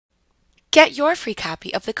Get your free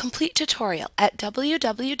copy of the complete tutorial at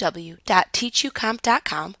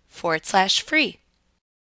www.teachucomp.com/free.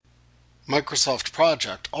 Microsoft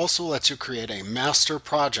Project also lets you create a master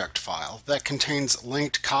project file that contains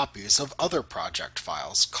linked copies of other project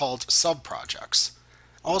files called subprojects.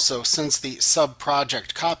 Also, since the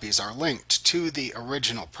subproject copies are linked to the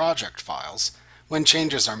original project files, when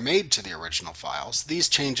changes are made to the original files, these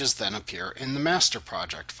changes then appear in the master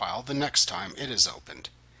project file the next time it is opened.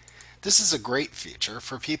 This is a great feature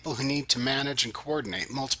for people who need to manage and coordinate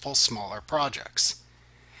multiple smaller projects.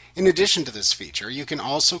 In addition to this feature, you can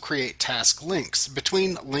also create task links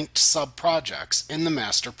between linked subprojects in the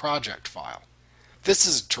master project file. This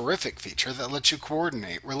is a terrific feature that lets you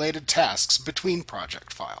coordinate related tasks between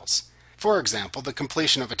project files. For example, the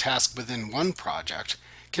completion of a task within one project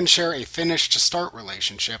can share a finish-to-start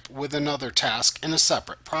relationship with another task in a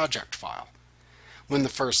separate project file. When the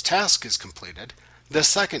first task is completed, the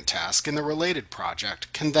second task in the related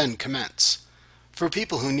project can then commence. For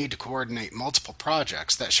people who need to coordinate multiple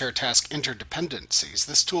projects that share task interdependencies,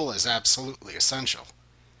 this tool is absolutely essential.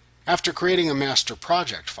 After creating a master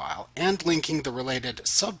project file and linking the related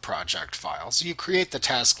subproject files, you create the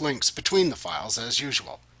task links between the files as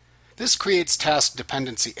usual. This creates task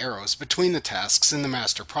dependency arrows between the tasks in the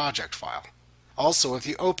master project file. Also, if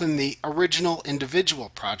you open the original individual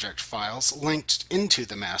project files linked into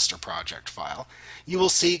the master project file, you will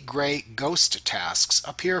see gray ghost tasks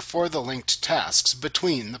appear for the linked tasks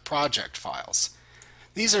between the project files.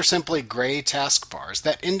 These are simply gray taskbars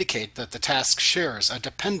that indicate that the task shares a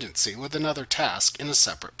dependency with another task in a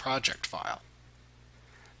separate project file.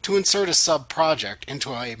 To insert a subproject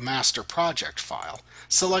into a master project file,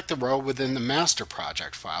 select the row within the master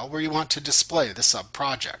project file where you want to display the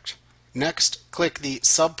subproject. Next, click the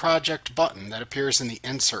Subproject button that appears in the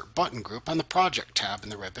Insert button group on the Project tab in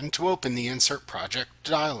the ribbon to open the Insert Project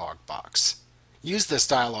dialog box. Use this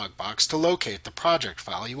dialog box to locate the project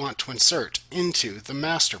file you want to insert into the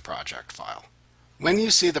master project file. When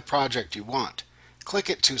you see the project you want, click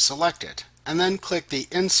it to select it, and then click the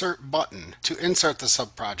Insert button to insert the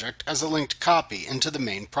subproject as a linked copy into the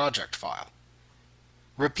main project file.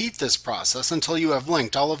 Repeat this process until you have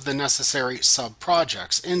linked all of the necessary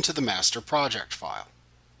subprojects into the master project file.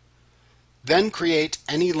 Then create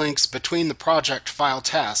any links between the project file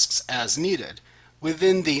tasks as needed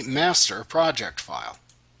within the master project file.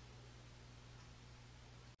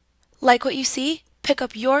 Like what you see? Pick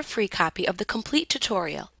up your free copy of the complete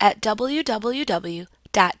tutorial at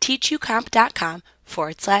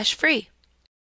www.teachucomp.com/free.